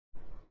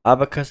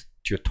Abaqus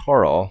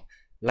tutorial,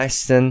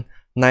 lesson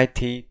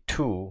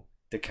 92.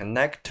 The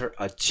connector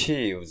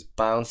achieves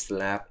bounce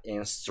lap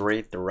in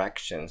 3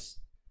 directions.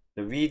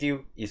 The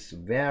video is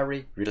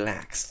very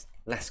relaxed.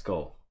 Let's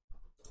go.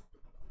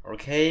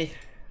 Okay,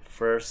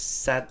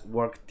 first set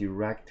work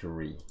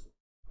directory.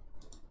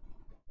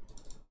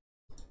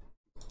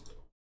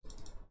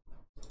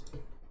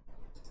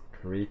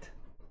 Create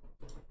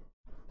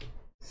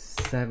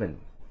 7.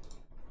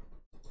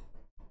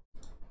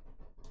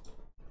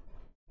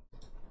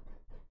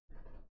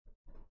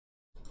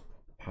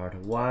 Part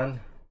 1.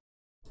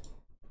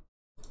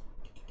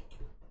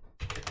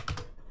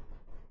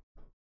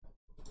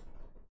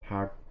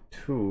 Part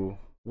 2.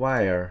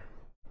 Wire.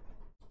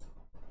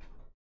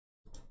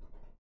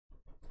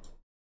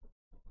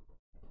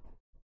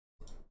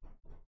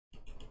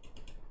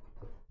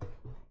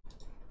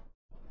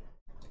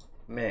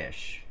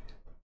 Mesh.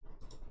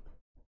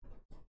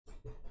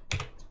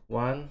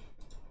 1.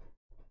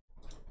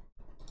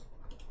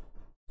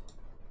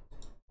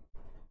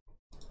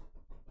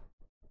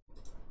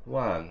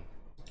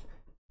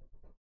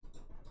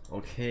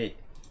 Okay.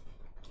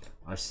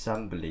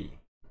 Assembly.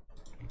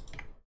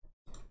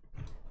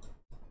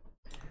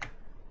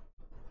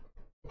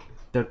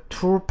 The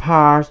two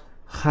parts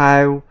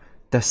have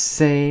the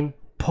same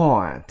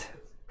point,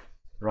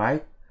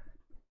 right?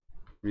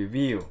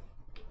 Review.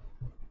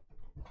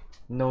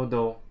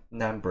 Nodal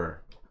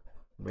number.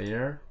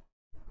 Where?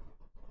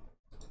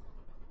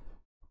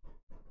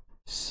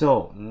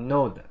 So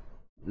node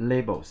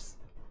labels.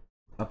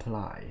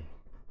 Apply.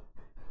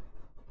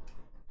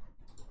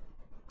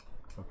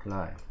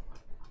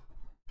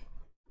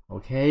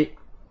 Okay,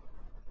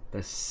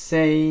 the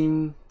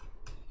same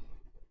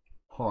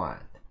point,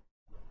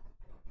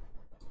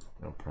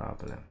 no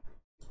problem.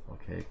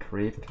 Okay,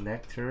 create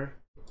connector.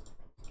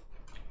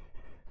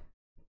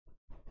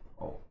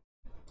 Oh,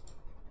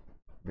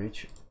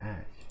 which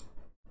edge?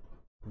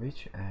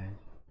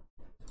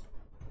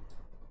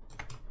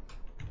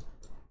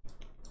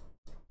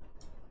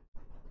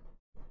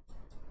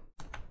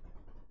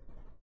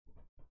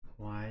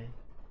 Why?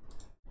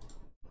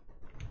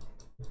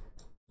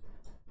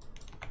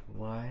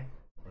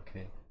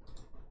 Okay.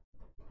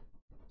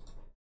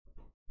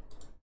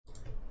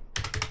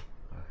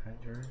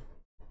 100.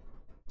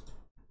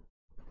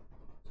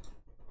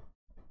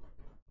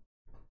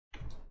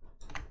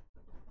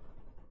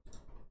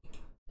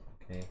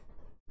 Okay.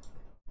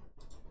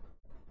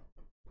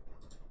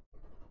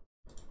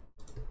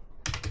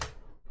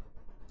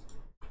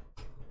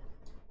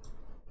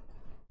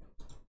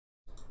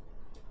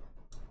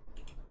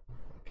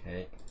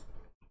 Okay.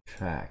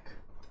 Track.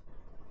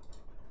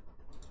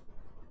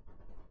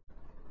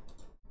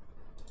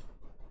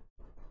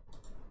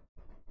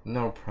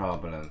 No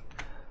problem.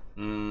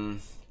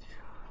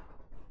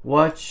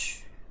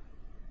 Watch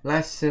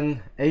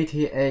lesson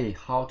 88,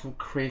 how to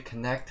create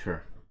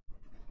connector.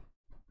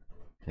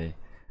 Okay,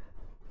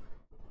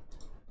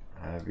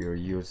 I will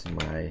use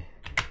my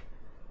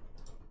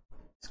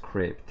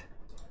script.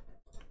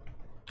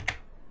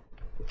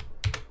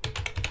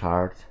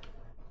 Part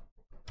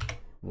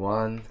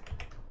 1,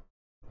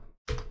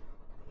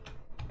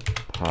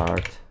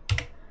 part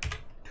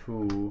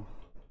 2,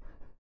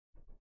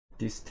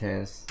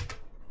 distance.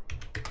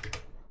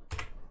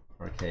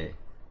 Okay,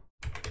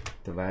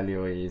 the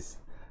value is,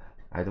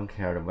 I don't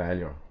care the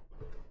value.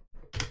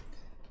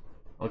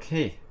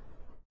 Okay,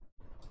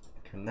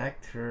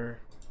 connector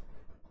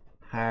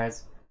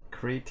has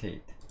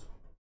created.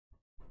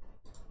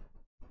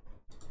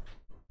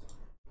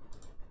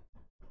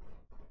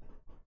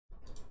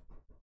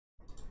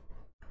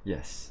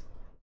 Yes.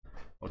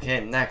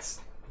 Okay,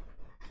 next.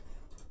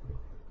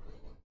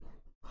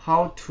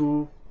 How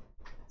to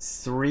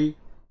 3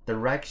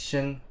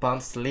 direction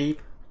bound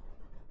slip.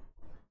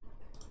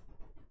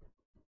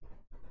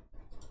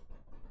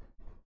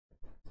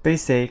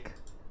 Basic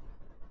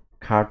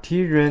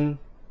Cartesian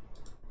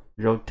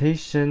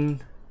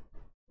rotation.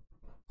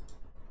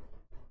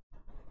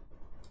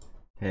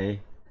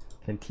 Okay,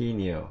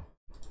 continue.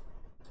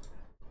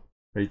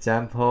 For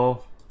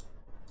example,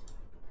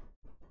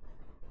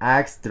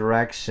 X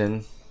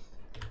direction.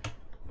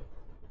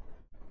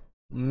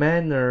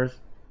 Manner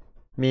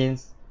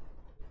means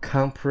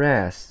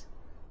compress.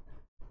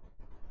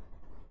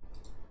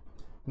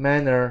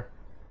 Manner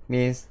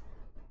means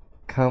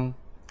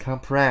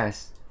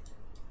compress.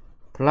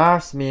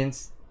 Plus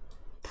means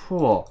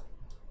pull.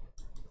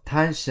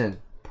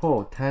 Tension.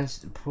 Pull.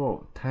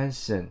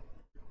 Tension.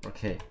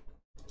 Okay.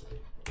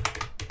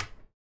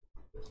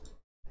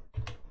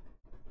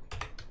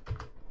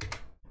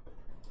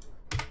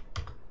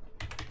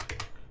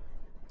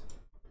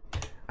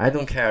 I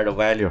don't care the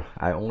value,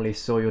 I only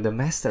show you the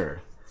method.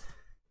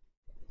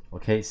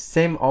 Okay,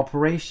 same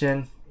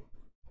operation.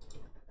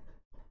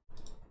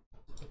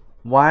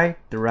 Y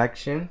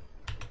direction.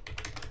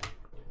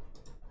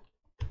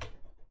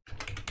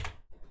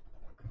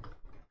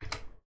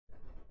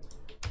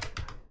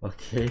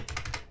 Okay,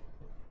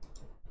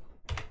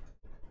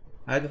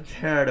 I don't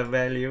care the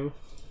value.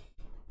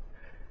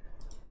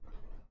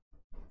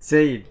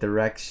 Z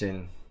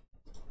direction.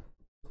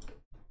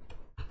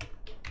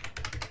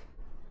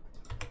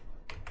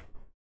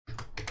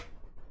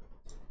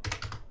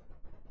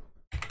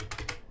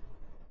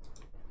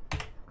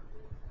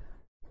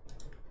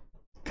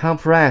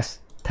 compress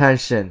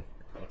tension.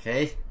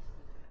 Okay,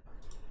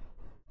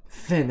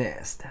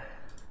 finished.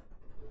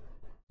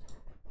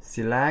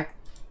 Select,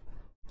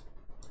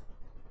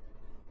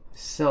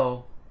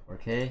 show.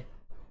 Okay,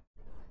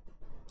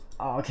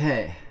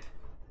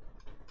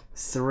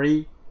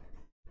 3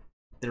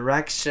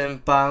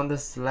 direction bound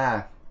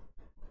slab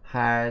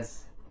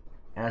has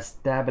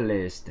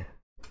established.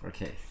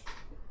 Okay.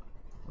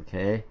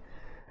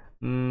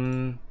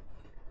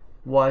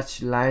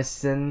 Watch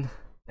lesson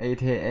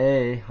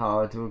 80A,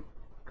 how to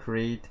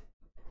create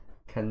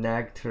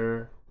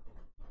connector.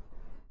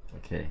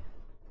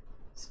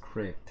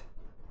 Script.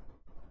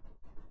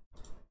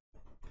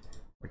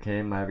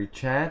 My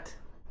WeChat,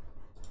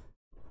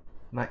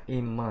 my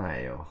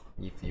email.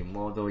 If your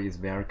model is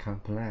very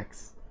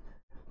complex,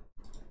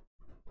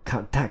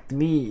 contact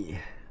me.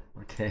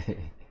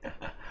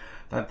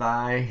 Bye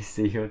bye,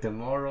 see you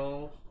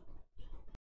tomorrow.